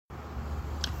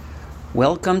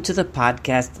Welcome to the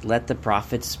podcast, Let the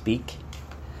Prophets Speak.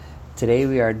 Today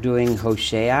we are doing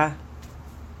Hosea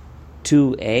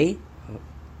 2a.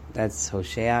 That's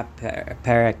Hosea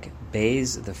Perek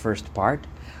Beis, the first part.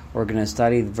 We're going to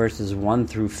study verses 1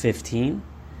 through 15.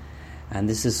 And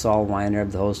this is Saul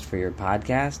Weinreb, the host for your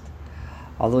podcast.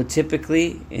 Although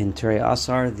typically in Turei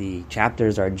Asar, the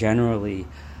chapters are generally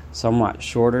somewhat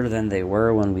shorter than they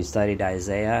were when we studied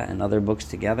Isaiah and other books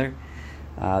together.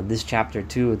 This chapter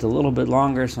 2, it's a little bit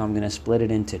longer, so I'm going to split it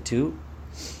into two.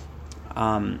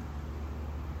 For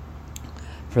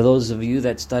those of you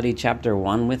that studied chapter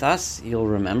 1 with us, you'll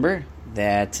remember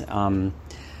that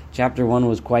chapter 1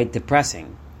 was quite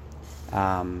depressing.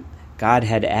 God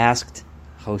had asked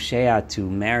Hosea to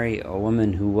marry a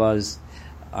woman who was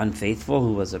unfaithful,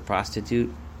 who was a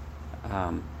prostitute,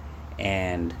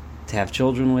 and to have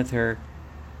children with her.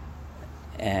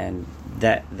 And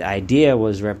that the idea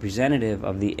was representative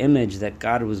of the image that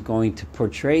God was going to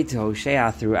portray to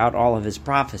Hosea throughout all of his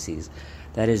prophecies.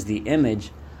 That is the image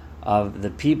of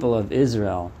the people of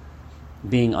Israel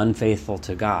being unfaithful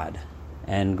to God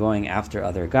and going after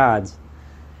other gods.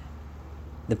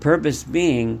 The purpose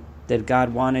being that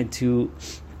God wanted to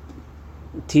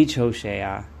teach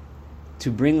Hosea,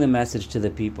 to bring the message to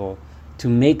the people, to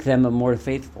make them more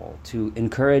faithful, to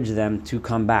encourage them to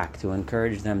come back, to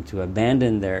encourage them to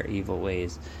abandon their evil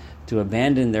ways, to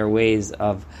abandon their ways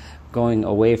of going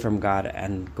away from God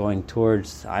and going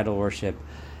towards idol worship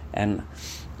and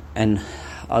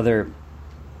other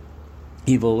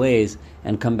evil ways,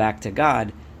 and come back to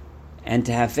God, and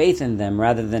to have faith in them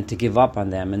rather than to give up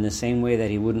on them in the same way that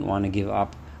he wouldn't want to give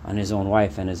up on his own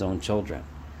wife and his own children.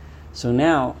 So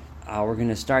now we're going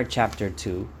to start chapter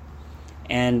 2.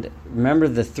 And remember,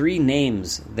 the three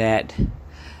names that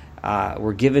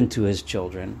were given to his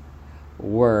children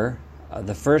were,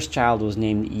 the first child was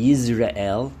named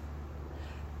Yisrael,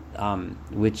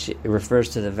 which refers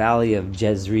to the valley of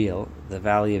Jezreel, the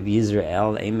valley of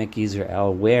Yisrael, Emek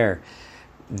Yisrael, where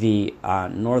the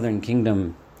northern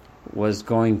kingdom was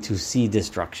going to see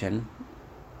destruction,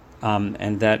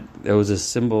 and that there was a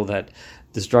symbol that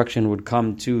destruction would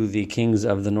come to the kings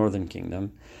of the northern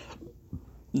kingdom.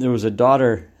 There was a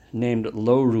daughter named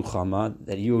Lo Ruchama,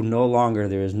 that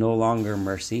there is no longer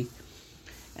mercy.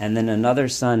 And then another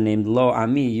son named Lo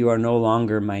Ami, you are no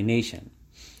longer my nation.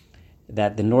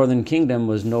 That the northern kingdom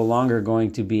was no longer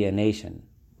going to be a nation.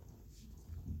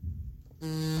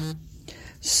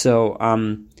 So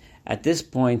at this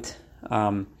point,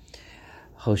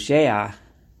 Hosea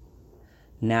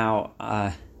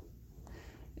now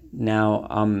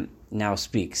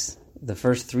speaks. The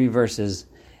first three verses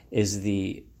is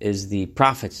the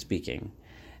prophet speaking,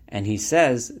 and he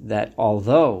says that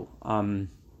although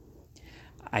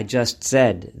I just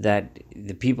said that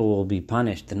the people will be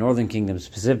punished, the northern kingdom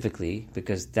specifically,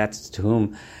 because that's to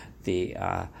whom the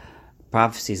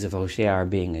prophecies of Hosea are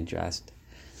being addressed,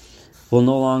 will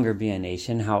no longer be a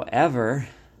nation. However,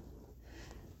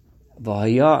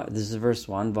 this is verse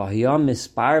 1, V'haya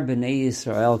mispar b'nei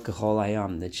Yisrael k'chol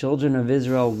hayam. The children of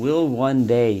Israel will one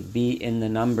day be in the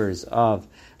numbers of,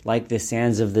 like the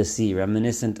sands of the sea,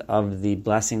 reminiscent of the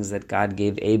blessings that God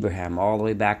gave Abraham all the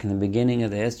way back in the beginning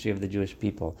of the history of the Jewish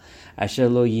people. Asher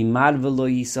lo yimad v'lo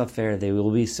yisafer. They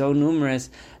will be so numerous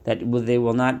that they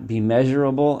will not be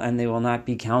measurable and they will not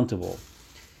be countable.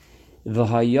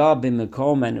 V'haya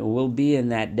b'mekom, and it will be in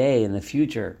that day, in the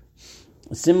future,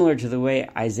 similar to the way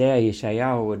Isaiah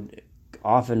Yeshayahu would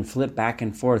often flip back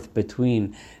and forth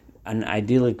between an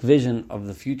idyllic vision of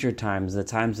the future times, the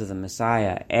times of the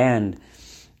Messiah, and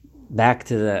back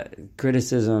to the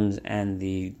criticisms and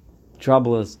the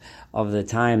troubles of the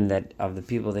time of the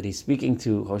people that he's speaking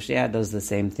to. Hosea does the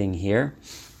same thing here.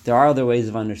 There are other ways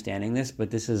of understanding this, but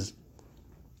this is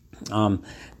the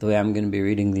way I'm going to be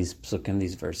reading these psukim,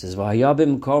 these verses.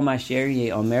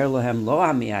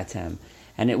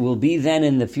 And it will be then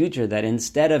in the future that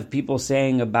instead of people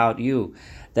saying about you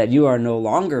that you are no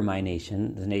longer my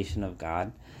nation, the nation of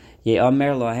God,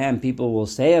 people will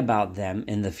say about them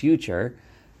in the future,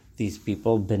 these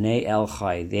people, B'nai El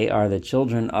Chai, they are the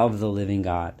children of the living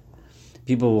God.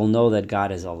 People will know that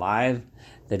God is alive,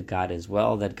 that God is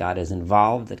well, that God is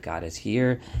involved, that God is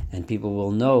here, and people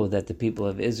will know that the people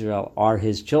of Israel are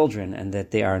his children and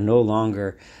that they are no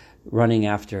longer running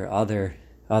after other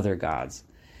gods.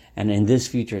 And in this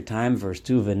future time, verse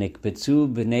 2,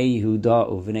 V'nikbetzu b'nei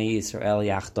Yehuda u'v'nei Yisrael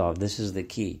yachdav. This is the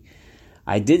key.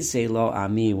 I did say Lo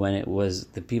Ami when it was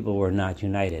the people were not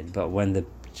united, but when the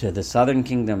southern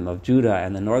kingdom of Judah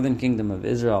and the northern kingdom of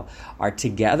Israel are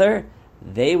together,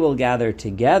 they will gather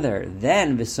together.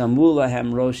 Then v'samu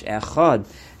lahem rosh echad,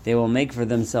 they will make for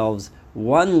themselves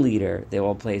one leader they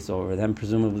will place over them.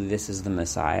 Presumably this is the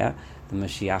Messiah, the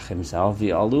Mashiach himself.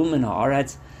 V'alum min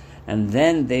haaretz, and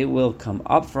then they will come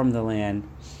up from the land.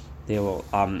 They will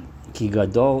ki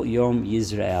gadol yom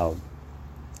Yisrael.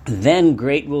 Then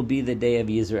great will be the day of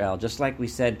Yisrael. Just like we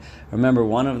said, remember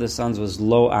one of the sons was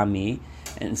Lo Ami,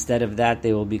 and instead of that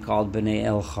they will be called Bnei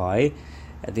El Chai.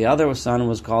 The other son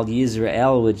was called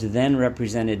Yisrael, which then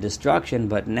represented destruction,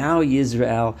 but now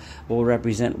Yisrael will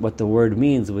represent what the word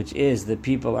means, which is the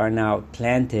people are now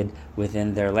planted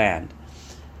within their land.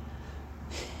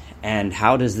 And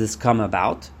how does this come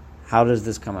about? It's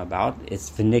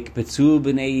v'nikbetzu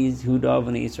b'nei Yehuda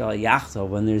v'nei Yisrael yachto,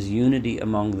 when there's unity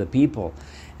among the people.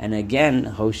 And again,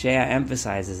 Hosea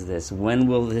emphasizes this. When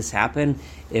will this happen?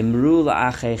 Imru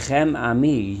la'achechem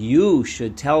ami. You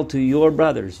should tell to your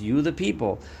brothers, you the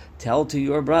people, tell to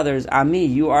your brothers, Ami,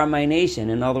 you are my nation.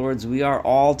 In other words, we are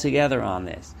all together on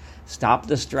this. Stop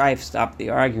the strife, stop the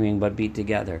arguing, but be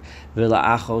together.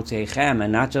 V'la'achotechem,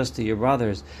 and not just to your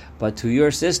brothers, but to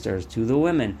your sisters, to the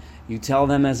women. You tell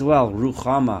them as well,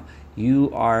 Ruchama,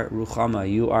 you are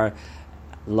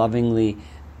lovingly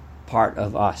part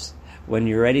of us. When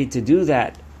you're ready to do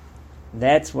that,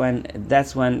 that's when.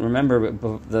 Remember,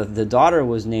 the daughter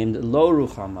was named Lo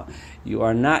Ruchama. You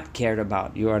are not cared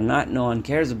about. You are not. No one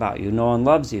cares about you. No one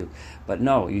loves you. But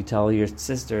no, you tell your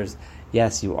sisters,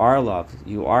 yes, you are loved.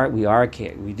 You are. We are.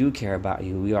 We do care about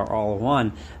you. We are all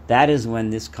one. That is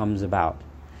when this comes about.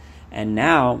 And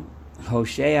now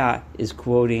Hosea is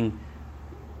quoting,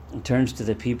 turns to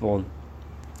the people,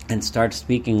 and starts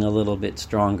speaking a little bit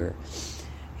stronger.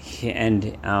 And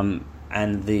the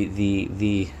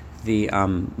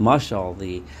mashal,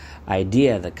 the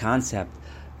idea, the concept,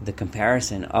 the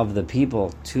comparison of the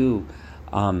people to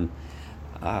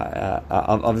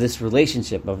of this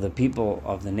relationship of the people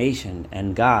of the nation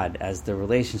and God as the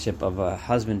relationship of a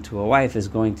husband to a wife is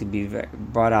going to be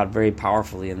brought out very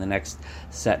powerfully in the next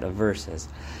set of verses.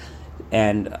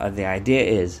 And the idea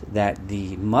is that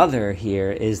the mother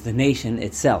here is the nation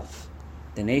itself.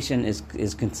 The nation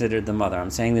is considered the mother. I'm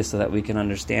saying this so that we can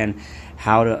understand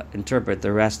how to interpret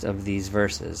the rest of these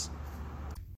verses.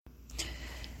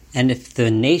 And if the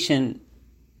nation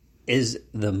is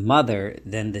the mother,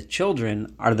 then the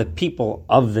children are the people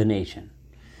of the nation.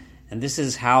 And this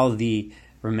is how the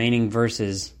remaining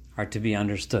verses are to be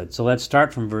understood. So let's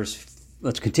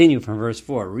continue from verse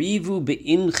 4. Rivu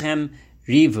be'inchem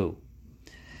rivu.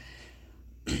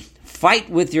 Fight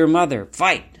with your mother,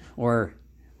 fight, or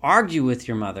argue with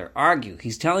your mother, argue.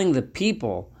 He's telling the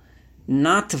people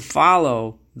not to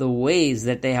follow the ways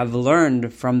that they have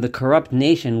learned from the corrupt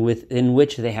nation within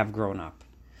which they have grown up.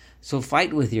 So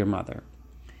fight with your mother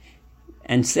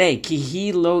and say,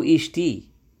 Kihi lo ishti.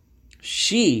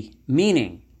 She,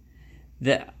 meaning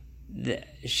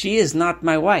she is not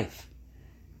my wife.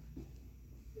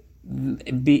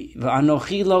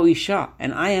 V'anochi lo isha,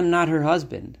 and I am not her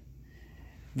husband.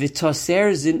 Because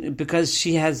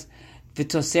she has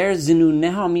v'toser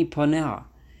zinuneha miponeha,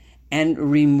 and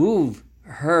remove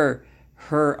her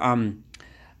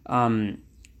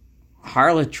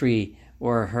harlotry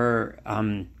or her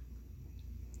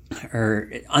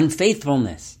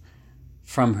unfaithfulness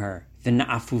from her.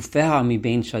 V'na'afufeha mi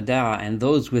bein shadera, and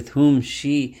those with whom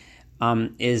she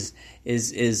is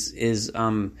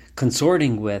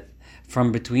consorting with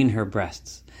from between her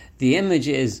breasts. The image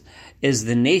is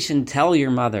the nation tell your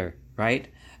mother, right?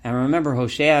 And remember,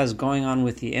 Hosea is going on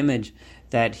with the image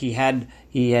that he had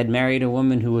married a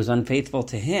woman who was unfaithful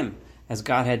to him, as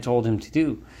God had told him to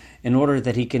do, in order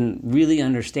that he can really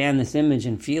understand this image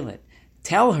and feel it.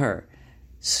 Tell her,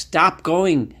 stop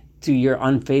going to your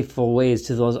unfaithful ways,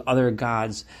 to those other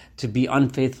gods, to be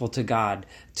unfaithful to God,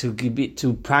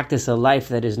 to practice a life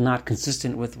that is not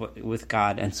consistent with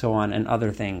God, and so on, and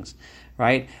other things,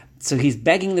 right? So he's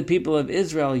begging the people of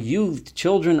Israel, you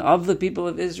children of the people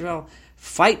of Israel,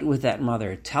 fight with that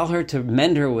mother. Tell her to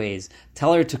mend her ways.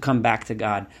 Tell her to come back to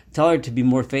God. Tell her to be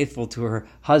more faithful to her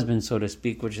husband, so to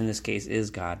speak, which in this case is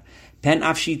God. Pen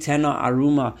afshi tena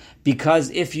aruma,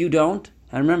 because if you don't,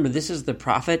 and remember, this is the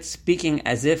prophet speaking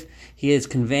as if he is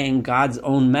conveying God's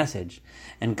own message.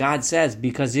 And God says,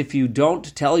 because if you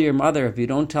don't tell your mother, if you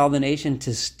don't tell the nation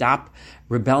to stop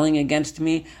rebelling against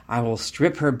me, I will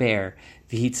strip her bare.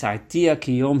 V'hitzartia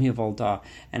kiyom hivolda,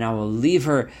 and I will leave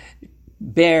her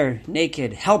bare,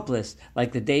 naked, helpless,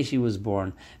 like the day she was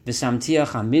born. V'samtiach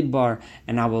hamidbar,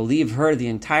 and I will leave her, the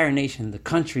entire nation, the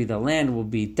country, the land will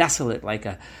be desolate like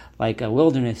a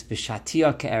wilderness.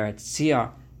 V'shatia ke'eretz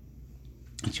tzia,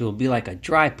 she will be like a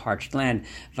dry, parched land.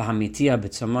 V'hamitia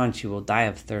b'tzaman, she will die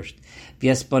of thirst.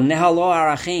 V'yesponeha lo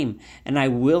arachim, and I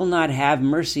will not have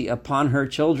mercy upon her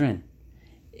children.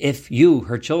 if you,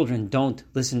 her children, don't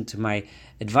listen to my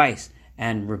advice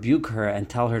and rebuke her and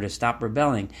tell her to stop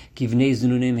rebelling,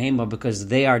 because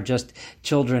they are just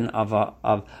children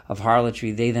of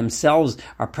harlotry. They themselves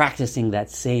are practicing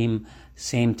that same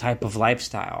type of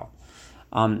lifestyle.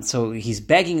 So he's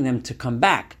begging them to come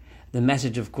back. The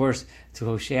message, of course, to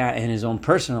Hosea in his own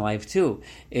personal life too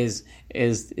is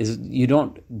you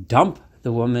don't dump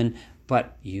the woman,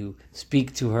 but you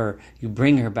speak to her, you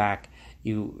bring her back,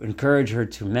 you encourage her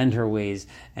to mend her ways,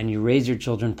 and you raise your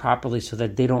children properly so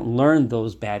that they don't learn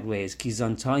those bad ways.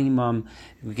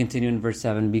 We continue in verse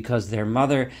 7, because their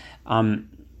mother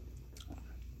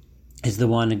is the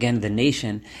one, again, the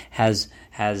nation has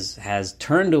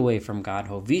turned away from God.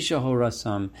 Hovisha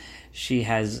horasam. She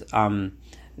has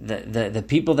the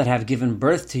people that have given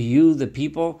birth to you, the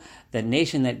people, that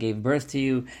nation that gave birth to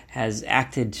you, has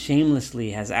acted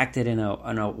shamelessly, has acted in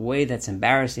a way that's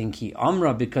embarrassing. Ki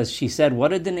amra, because she said, what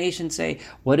did the nation say?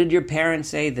 What did your parents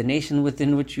say? The nation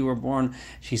within which you were born.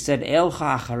 She said,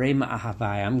 Elcha acharei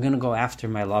ma'ahavai. I'm going to go after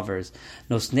my lovers.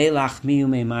 Nosnei lach miu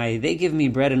meimai. They give me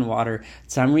bread and water.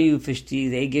 Tzamri ufishti.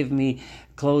 They give me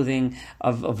clothing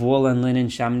of wool and linen.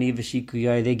 Shamni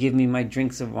v'shikuyai. They give me my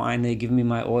drinks of wine. They give me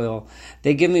my oil.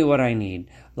 They give me what I need.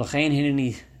 L'chein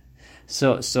hineni.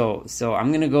 So I'm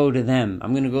going to go to them.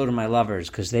 I'm going to go to my lovers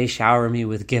because they shower me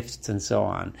with gifts and so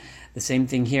on. The same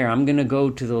thing here. I'm going to go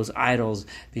to those idols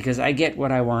because I get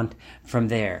what I want from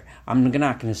there. I'm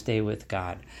not going to stay with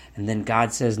God. And then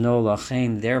God says, no,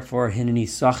 lachein, therefore, hineni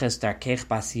soches darkech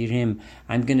basirim.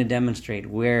 I'm going to demonstrate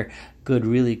where good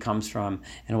really comes from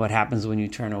and what happens when you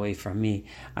turn away from me.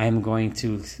 I am going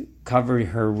to cover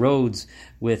her roads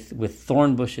with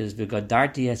thorn bushes,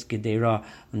 v'gadarti es gedera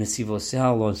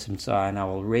u'nesivoseh lo simsa, and I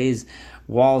will raise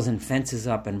walls and fences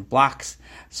up and blocks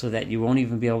so that you won't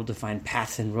even be able to find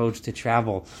paths and roads to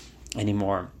travel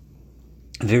anymore.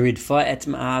 The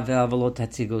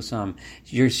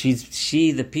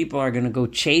people are going to go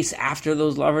chase after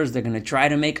those lovers. They're going to try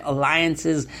to make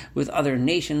alliances with other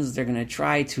nations. They're going to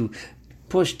try to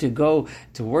push to go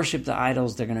to worship the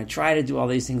idols. They're going to try to do all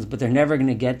these things, but they're never going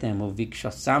to get them.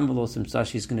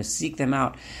 She's going to seek them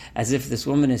out as if this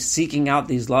woman is seeking out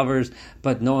these lovers,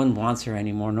 but no one wants her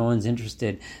anymore. No one's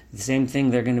interested. The same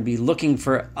thing, they're going to be looking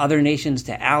for other nations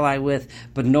to ally with,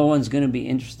 but no one's going to be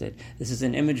interested. This is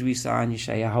an image we saw in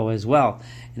Yeshayahu as well,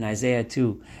 in Isaiah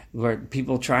 2, where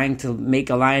people trying to make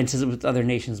alliances with other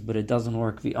nations, but it doesn't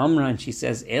work. And she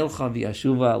says, Elcha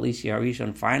v'yashuva alishi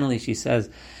harishon. Finally, she says,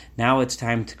 now it's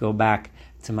time to go back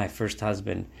to my first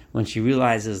husband. When she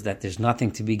realizes that there's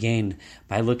nothing to be gained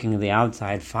by looking at the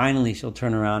outside, finally she'll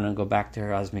turn around and go back to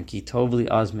her husband. Ki tovli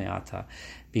azmeata.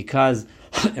 Because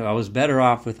I was better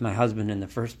off with my husband in the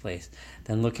first place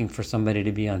than looking for somebody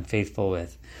to be unfaithful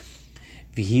with.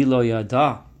 Vihi lo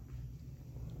yada.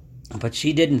 But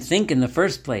she didn't think in the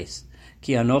first place.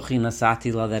 Ki anochi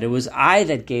nasati la, that it was I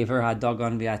that gave her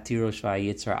hadagon v'atirosh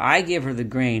v'ayitzra. I gave her the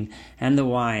grain and the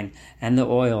wine and the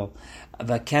oil.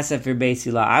 V'kesef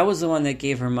v'beisila. I was the one that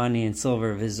gave her money and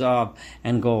silver, v'zav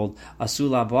and gold.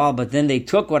 Asula bal. But then they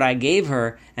took what I gave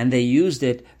her and they used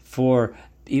it for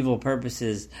evil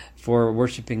purposes, for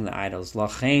worshiping the idols.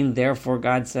 Lachein, therefore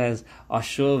God says,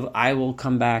 Ashuv, I will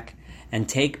come back and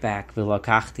take back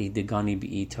v'lakachti degani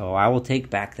b'ito. I will take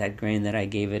back that grain that I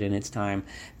gave it in its time.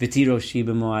 V'tiro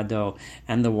shiba moado,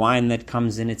 and the wine that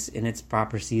comes in its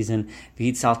proper season.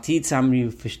 V'yitzalti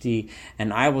tzamri ufishti,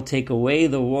 and I will take away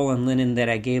the wool and linen that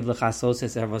I gave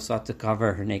l'chasoses ervasot, to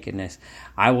cover her nakedness.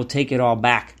 I will take it all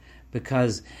back,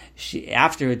 because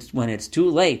when it's too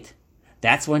late,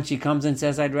 that's when she comes and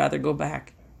says, I'd rather go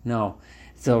back. No.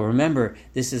 So remember,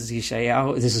 this is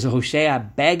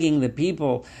Hosea begging the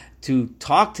people to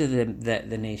talk to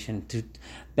the nation,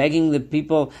 begging the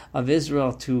people of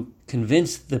Israel to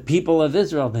convince the people of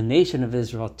Israel, the nation of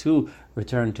Israel, to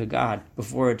return to God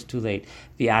before it's too late.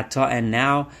 And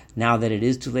now that it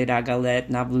is too late,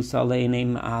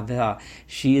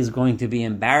 she is going to be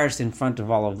embarrassed in front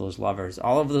of all of those lovers,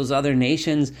 all of those other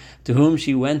nations to whom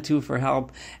she went to for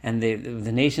help, and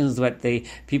the nations that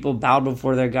people bowed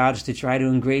before their gods to try to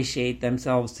ingratiate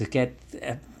themselves to get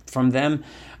from them.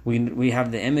 We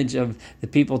have the image of the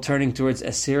people turning towards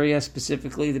Assyria,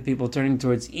 specifically the people turning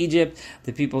towards Egypt,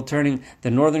 the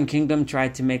northern kingdom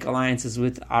tried to make alliances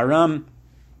with Aram.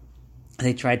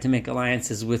 They tried to make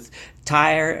alliances with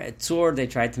Tyre, Tzor. They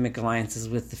tried to make alliances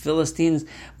with the Philistines.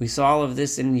 We saw all of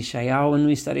this in Yeshayahu when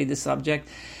we studied the subject.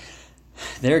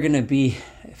 They're going to be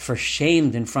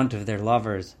shamed in front of their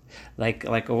lovers, like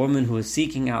a woman who is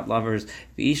seeking out lovers,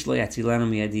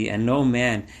 and no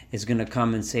man is going to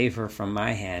come and save her from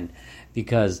my hand,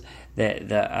 because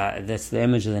That's the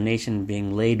image of the nation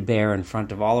being laid bare in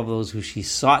front of all of those who she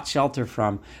sought shelter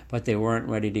from, but they weren't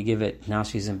ready to give it. Now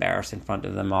she's embarrassed in front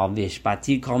of them all.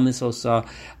 V'ishpati kol misosa,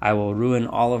 I will ruin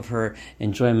all of her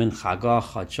enjoyment. Chagah,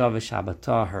 Chadsha,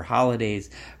 Shabbatah, her holidays,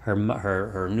 her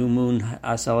new moon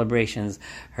celebrations,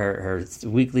 her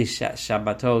weekly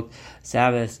Shabbatot,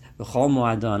 Sabbaths, v'chol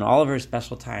mo'adon, all of her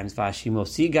special times.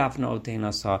 V'ashimosi gafna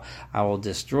oteinasa, I will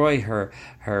destroy her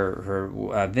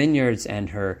vineyards and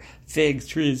her fig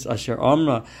trees. Asher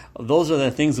Omra, those are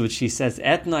the things which she says.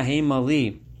 Etna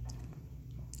heimali.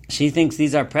 She thinks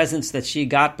these are presents that she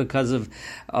got because of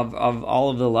all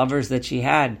of the lovers that she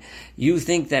had. You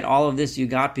think that all of this you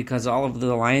got because all of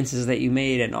the alliances that you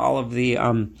made and all of the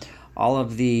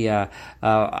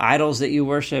idols that you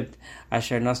worshipped.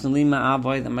 Asher nasnuli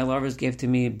ma'avoy, that my lovers gave to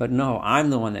me. But no, I'm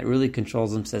the one that really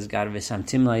controls them, says God.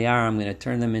 V'samtim layar, I'm going to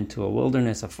turn them into a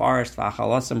wilderness, a forest.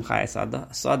 V'achalosam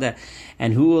chayes sada,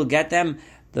 and who will get them?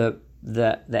 The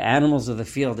animals of the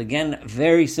field. Again,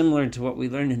 very similar to what we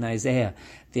learned in Isaiah.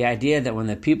 The idea that when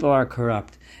the people are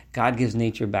corrupt, God gives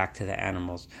nature back to the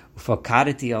animals.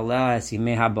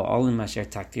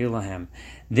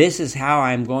 This is how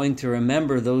I'm going to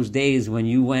remember those days when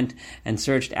you went and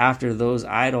searched after those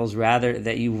idols, rather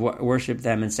that you worship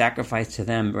them and sacrifice to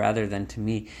them rather than to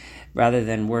me, rather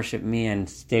than worship me and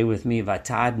stay with me.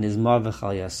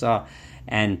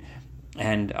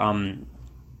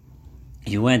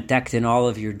 You went decked in all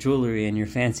of your jewelry and your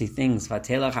fancy things.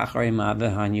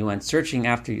 You went searching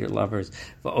after your lovers.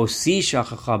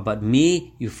 But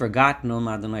me, you forgot.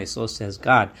 So says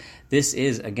God. This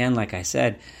is, again, like I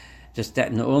said, just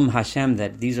that Ne'um Hashem,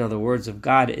 that these are the words of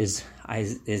God, is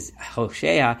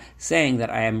Hosea saying that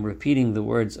I am repeating the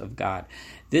words of God.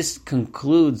 This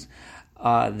concludes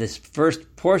this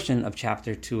first portion of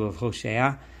chapter 2 of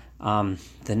Hosea.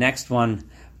 The next one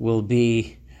will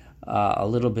be a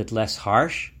little bit less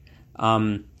harsh,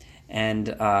 or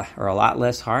a lot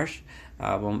less harsh.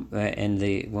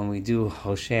 When we do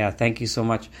Hosea, thank you so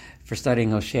much for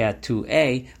studying Hosea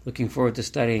 2a. Looking forward to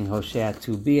studying Hosea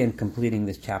 2b and completing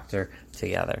this chapter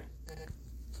together.